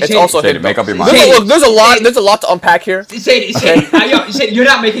also Shady, make up your mind. Look, there's a lot to unpack here. Shady. Shady, you're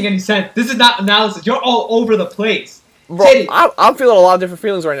not making any sense. This is not analysis. You're all over the place. Bro, I'm feeling a lot of different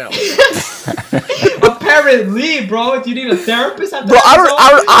feelings right now. Apparently, bro. Do you need a therapist? Bro,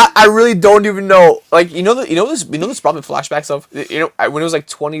 I really don't even know. Like, this brought me flashbacks of, when it was like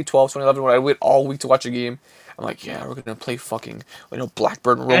 2012, 2011, when I wait all week to watch a game. I'm like, yeah, we're gonna play fucking,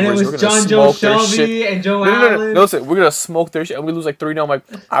 Blackburn Rovers. And it was we're gonna Joe smoke their Shelby shit. and Joe Allen. No, listen, we're gonna smoke their shit. And we lose like 3-0. I'm like,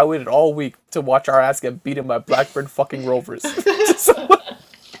 I waited all week to watch our ass get beaten by Blackburn fucking Rovers. Because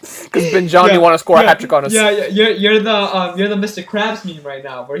Ben Johnny want to score a hat trick on us. Yeah. You're the Mr. Krabs meme right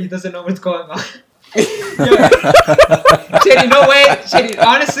now, where he doesn't know what's going on. Shady, no way. Shady,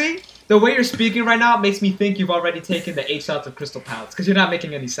 honestly, the way you're speaking right now makes me think you've already taken the 8 shots of Crystal Palace, because you're not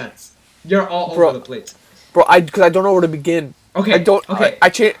making any sense. You're all over the place. Bro, because I don't know where to begin. Okay. I don't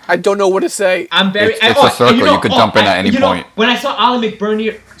know what to say. I'm very. It's a circle. You could jump in at any point. When I saw Alan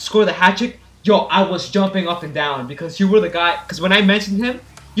McBurney score the hat trick, I was jumping up and down because you were the guy. Because when I mentioned him,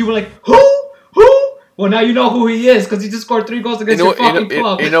 you were like, who? Well, now you know who he is because he just scored 3 goals against your fucking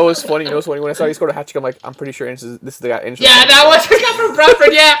club. You know what's funny? When I saw he scored a hat trick, I'm like, I'm pretty sure this is the guy. Yeah, that was the guy from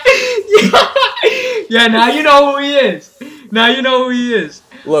Bradford. Yeah. Now you know who he is.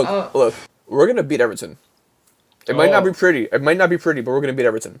 Look. We're gonna beat Everton. It might not be pretty. But we're gonna beat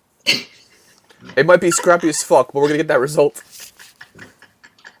Everton. It might be scrappy as fuck, but we're gonna get that result.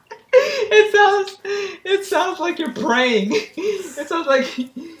 It sounds like you're praying. It sounds like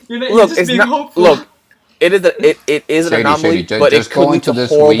you're just being hopeful. Look, it is an anomaly, but it could lead to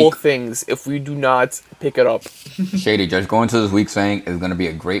horrible things if we do not pick it up. Shady, just going to this week saying it's gonna be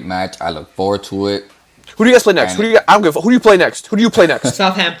a great match. I look forward to it. Who do you guys play next? I don't give a fuck. Who do you play next?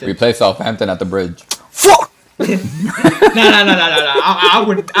 Southampton. We play Southampton at the Bridge. Fuck! No.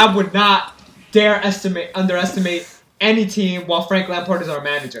 I would not dare underestimate any team while Frank Lampard is our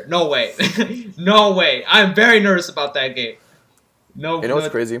manager. No way. No way. I'm very nervous about that game. No. You know what's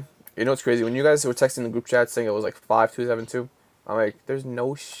crazy? When you guys were texting the group chat saying it was like 5-2-7-2, I'm like, there's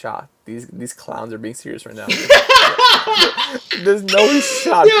no shot. These clowns are being serious right now. There's no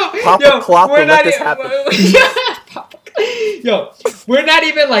shot. Papa Klopp will let this happen. We're not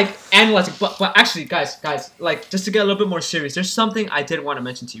even like analyzing, but actually, guys, like just to get a little bit more serious, there's something I did want to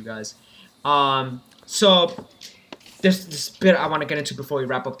mention to you guys. So there's this bit I want to get into before we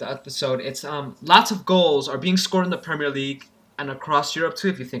wrap up the episode. It's lots of goals are being scored in the Premier League and across Europe too,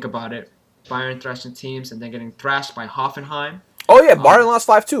 if you think about it. Bayern thrashing teams and then getting thrashed by Hoffenheim. Oh yeah, Bayern lost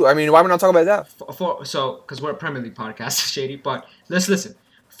 5-2. I mean, why am I not talking about that? So, because we're a Premier League podcast, Shady. But let's listen.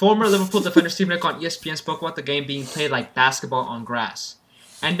 Former Liverpool defender Steve Nick on ESPN spoke about the game being played like basketball on grass.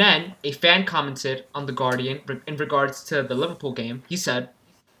 And then a fan commented on The Guardian in regards to the Liverpool game. He said,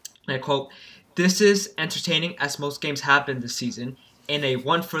 and I quote, "This is entertaining as most games have been this season in a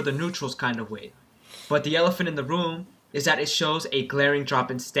one for the neutrals kind of way. But the elephant in the room is that it shows a glaring drop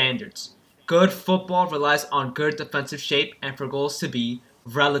in standards. Good football relies on good defensive shape and for goals to be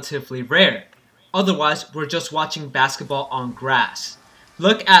relatively rare. Otherwise, we're just watching basketball on grass.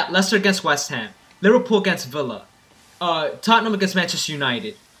 Look at Leicester against West Ham, Liverpool against Villa, Tottenham against Manchester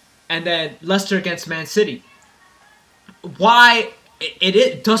United, and then Leicester against Man City. Why?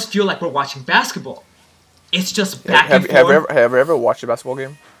 It does feel like we're watching basketball. It's just back and forth. Have you ever watched a basketball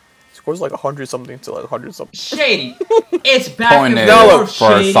game? It's scores like 100 something to like 100 something. Shady. It's back Point and is, forth,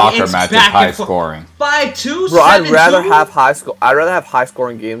 for a Shady. soccer It's match, it's back high and forth. scoring. 5-2, Bro, I'd 7-2. rather have I'd rather have high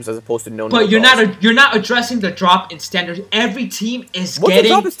scoring games as opposed to no. But you're not addressing the drop in standards. Every team is What's getting. the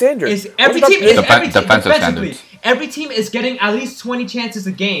drop in standards? Defensive Every team is getting at least 20 chances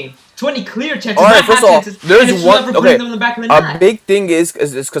a game. 20 clear chances. All right, not first half of all, chances, there's and it's one. never putting them in the back of the A net. big thing is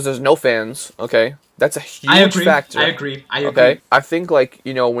because there's no fans. Okay, that's a huge factor. I agree. Okay, I think like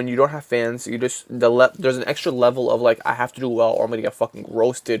when you don't have fans, you just there's an extra level of like I have to do well or I'm gonna get fucking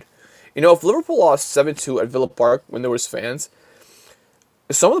roasted. If Liverpool lost 7-2 at Villa Park when there was fans,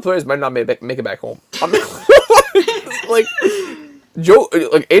 some of the players might not make it back home. Like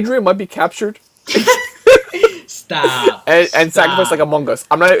Adrian might be captured. Stop. And sacrificed like Among Us.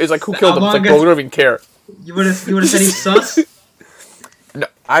 I'm not. It's like who killed him? It's like bro, we don't even care. You would have said he's sus. No,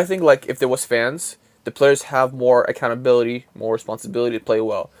 I think like if there was fans, the players have more accountability, more responsibility to play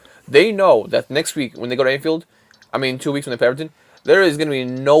well. They know that next week when they go to Anfield, 2 weeks when they play Everton, there is going to be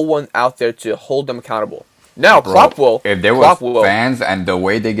no one out there to hold them accountable. Now, Klopp will. If there was fans and the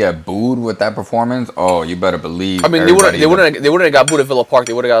way they get booed with that performance, oh, you better believe. They wouldn't have got booed at Villa Park.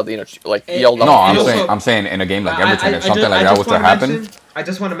 They would have got yelled. No, I'm saying in a game like Everton, if something like that was to happen. I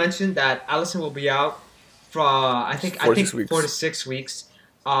just want to mention that Alisson will be out for I think 4 to 6 weeks.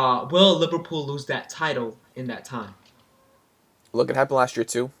 Will Liverpool lose that title in that time? Look, it happened last year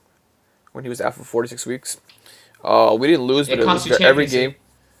too, when he was out for 4 to 6 weeks. We didn't lose, but it was every game.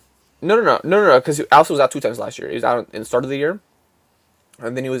 No, because Alisson was out 2 times last year. He was out in the start of the year,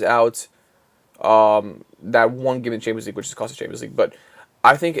 and then he was out that one game in Champions League, which is cost of Champions League. But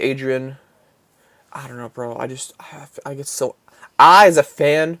I think Adrian, I don't know, bro. I get so... I, as a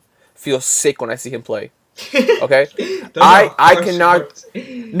fan, feel sick when I see him play. Okay? I cannot...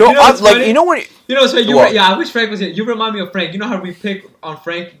 No, what's funny? You know what's funny? I wish Frank was here. You remind me of Frank. You know how we pick on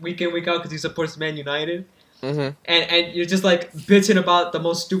Frank week in, week out because he supports Man United? Mm-hmm. And you're just like bitching about the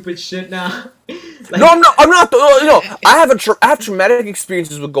most stupid shit now. No, I'm not. I have traumatic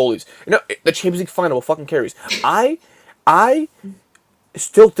experiences with goalies. The Champions League final with fucking carries. I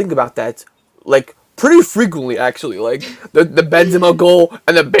still think about that like pretty frequently actually. Like the Benzema goal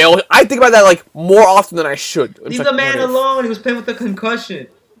and the Bale. I think about that like more often than I should. Leave the man alone. He was playing with a concussion.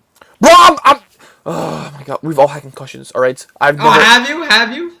 Bro, I'm oh my god, we've all had concussions. All right, have you?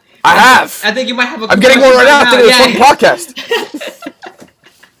 I have. I think you might have a. I'm getting one right now. After this fucking podcast.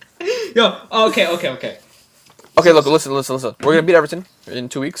 Yo, okay. Okay, look, listen. We're gonna beat Everton in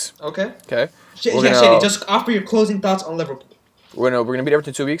 2 weeks. Okay. Shady, just offer your closing thoughts on Liverpool. We're gonna beat Everton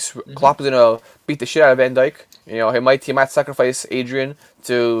in 2 weeks. Mm-hmm. Klopp is gonna beat the shit out of Van Dijk. He might sacrifice Adrian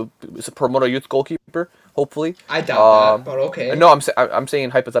to promote a youth goalkeeper. Hopefully. I doubt that, but okay. No, I'm saying in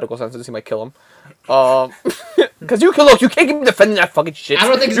hypothetical senses he might kill him. Because you can't keep defending that fucking shit. I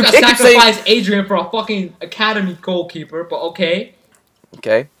don't think he's gonna sacrifice Adrian for a fucking academy goalkeeper, but okay.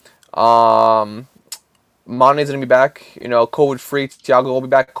 Okay. Mane's gonna be back. COVID free. Thiago will be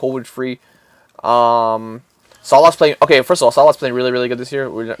back. COVID free. Salah's playing. Okay, first of all, Salah's playing really, really good this year.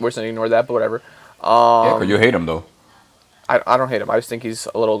 We're just gonna ignore that, but whatever. Yeah, because you hate him though. I don't hate him. I just think he's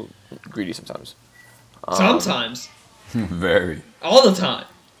a little greedy sometimes. Sometimes. Very. All the time.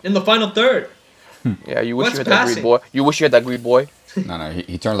 In the final third. Yeah, you wish you had that greed boy. You wish you had that greed boy. No,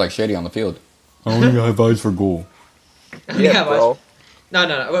 he turns like Shady on the field. I only have eyes for goal. Yeah, bro.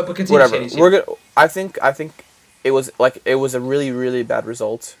 No. But continue. Whatever. Shady. We're good. I think it was a really, really bad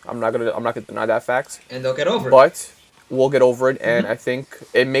result. I'm not gonna deny that fact. And they'll get over it. But we'll get over it, and I think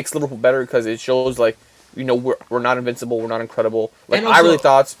it makes Liverpool better because it shows we're not invincible, we're not incredible. Also, I really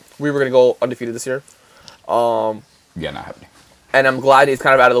thought we were gonna go undefeated this year. Yeah, not happening. And I'm glad he's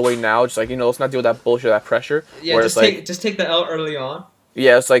kind of out of the way now. Just let's not deal with that bullshit, that pressure. Yeah, just take the L early on.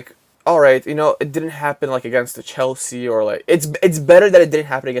 Yeah, it's all right, it didn't happen against the Chelsea or it's better that it didn't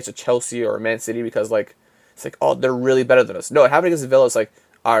happen against a Chelsea or a Man City because it's oh, they're really better than us. No, it happened against the Villa. It's all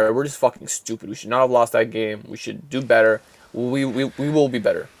right, we're just fucking stupid. We should not have lost that game. We should do better. We will be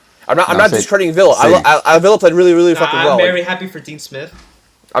better. I'm not discrediting Villa. Villa played really, really fucking well. I'm very happy for Dean Smith.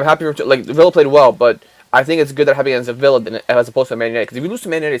 I'm happy for Villa played well, but I think it's good that happening against a Villa as opposed to Man United. Because if you lose to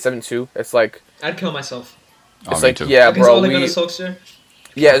Man United 7-2, it's I'd kill myself. It's yeah, bro.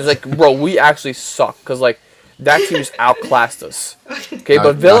 Yeah, it's bro, we actually suck because that team just outclassed us. Okay,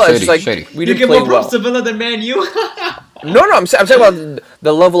 but Villa is Shady. We didn't play well. You give more props to Villa than Man U. No, I'm saying about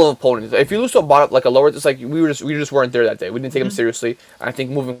the level of opponents. If you lose to a bottom a lower, it's we just weren't there that day. We didn't take them seriously. And I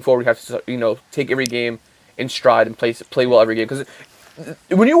think moving forward, we have to take every game in stride and play well every game. Because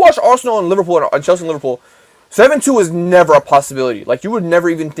when you watch Arsenal and Liverpool and Chelsea and Liverpool, 7-2 is never a possibility. Like, you would never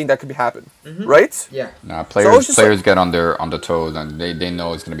even think that could happen, right? Yeah. Nah, players get on their toes, and they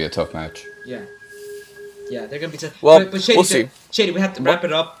know it's gonna be a tough match. Yeah. Yeah, they're gonna be tough. Well, but Shady, we'll see. Shady, we have to wrap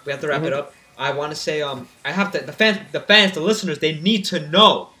it up. We have to wrap it up. I want to say, I have to, the fans, the listeners, they need to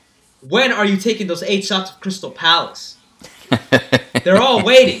know, when are you taking those 8 shots of Crystal Palace? They're all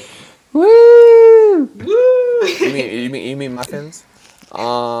waiting. Woo! Woo! You mean my fans?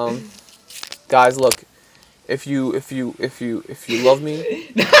 Guys, look. If you love me.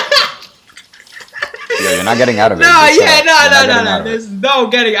 Yeah, you're not getting out of it. No. There's no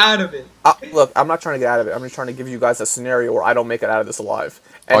getting out of it. Look, I'm not trying to get out of it. I'm just trying to give you guys a scenario where I don't make it out of this alive.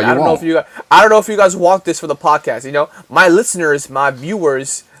 And I don't know if you guys want this for the podcast. You know, my listeners, my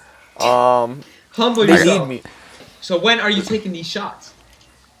viewers, Humble they yourself. need me. So when are you taking these shots?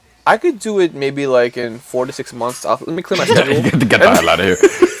 I could do it maybe like in 4 to 6 months. Let me clear my schedule. Get the hell out of here.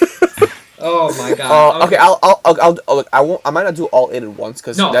 Oh my god. Okay, I'll look. I might not do all 8 at once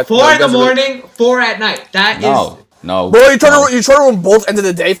because No, 4 in the morning, 4 at night. No. Bro, you trying to ruin both ends of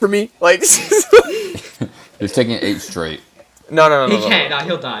the day for me? Like, He's taking 8 straight. No. He can't. No,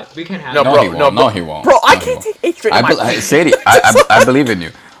 he'll die. We can't have No, it. bro, No, he won't. Bro, I can't take 8 straight. Shady, I believe in you.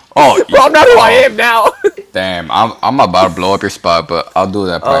 Oh, bro, I'm not who I am now. Damn, I'm about to blow up your spot, but I'll do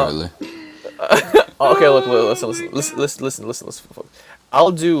that privately. Okay, look, listen. Let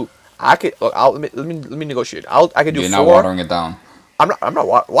me negotiate. I could do 4. You're not watering it down. I'm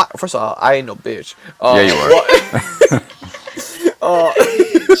not. What? First of all, I ain't no bitch. Yeah, you are.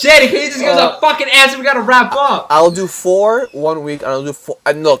 Shady, can you just give us a fucking answer? We gotta wrap up. I'll do 4 1 week, and I'll do 4.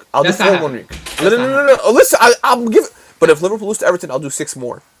 And look, I'll That's do not 4 1 happening. week. No. Listen, I'll give. But if Liverpool lose to Everton, I'll do 6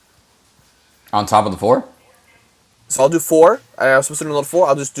 more. On top of the 4? So I'll do 4, and I'm supposed to do another 4.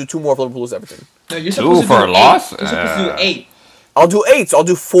 I'll just do 2 more if Liverpool lose to Everton. No, you're supposed to for do a 8. loss? You're supposed to do 8. I'll do 8. So I'll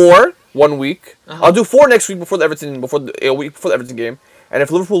do 4 1 week. I'll do 4 next week before the a week before the Everton game. And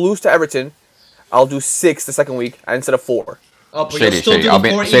if Liverpool lose to Everton, I'll do 6 the second week instead of 4. Oh, but Shady, you'll still Shady, do I'll the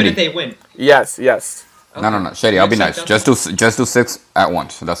be- 4 Shady. even if they win. Yes. Okay. No. Shady, I'll be nice. Accept that. Just do 6 at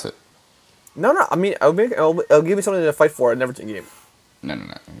once. That's it. No. I mean, I'll give you something to fight for at an Everton game. No. I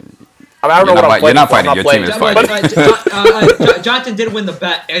mean, I don't know what I'm playing. You're not for. I'm fighting. Your playing. team is fighting. Jonathan did win the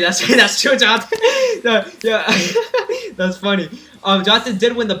bet. Hey, that's true, Jonathan. Yeah, that's funny. Jonathan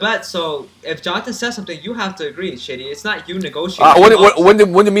did win the bet, so if Jonathan says something, you have to agree, Shady. It's not you negotiating. When did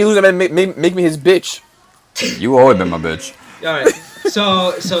me lose and make me his bitch? You always been my bitch. All right.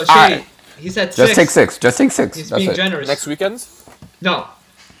 So Shady, Alright. he said 6. Just take 6. Just take 6. He's That's being it. generous. Next weekends? No,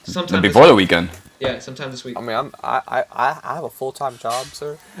 sometime Before the weekend. Yeah, sometime this week. I mean, I have a full-time job,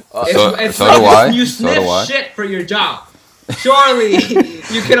 sir. If so do I. You So do sniff I. shit for your job. Surely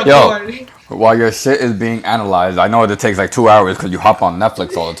you can Yo. afford. While your shit is being analyzed, I know it takes like 2 hours because you hop on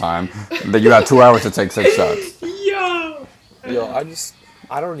Netflix all the time. That you got 2 hours to take 6 shots. Yo.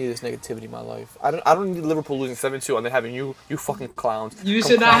 I don't need this negativity in my life. I don't need Liverpool losing 7-2 and then having you fucking clowns. You come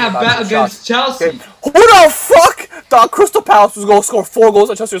should not clown have about bet these against shots. Chelsea. Okay. Who the fuck thought Crystal Palace was going to score 4 goals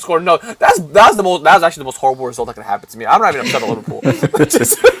and Chelsea was scoring no? That's actually the most horrible result that could happen to me. I'm not even upset at Liverpool.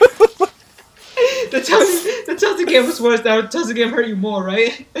 The Chelsea game was worse. The Chelsea game hurt you more,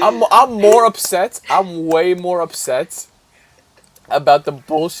 right? I'm more upset. I'm way more upset about the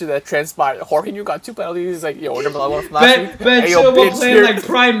bullshit that transpired. Jorge, you got 2 penalties. He's like, yo, remember that one from last week? Ben Hey, yo, Chilwell bitch, playing here. like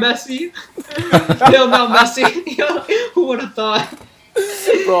prime Messi. Still not Messi. Yo, who would have thought?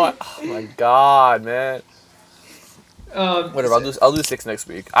 Bro, oh my god, man. Whatever, I'll do 6 next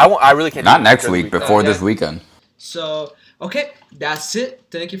week. I really can't. Not do next it week, this before yeah. this weekend. So, okay, that's it.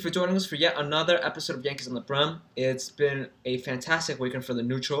 Thank you for joining us for yet another episode of Yankees on the Prem. It's been a fantastic weekend for the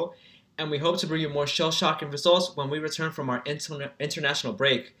neutral, and we hope to bring you more shell-shocking results when we return from our international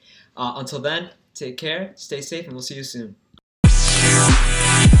break. Until then, take care, stay safe, and we'll see you soon.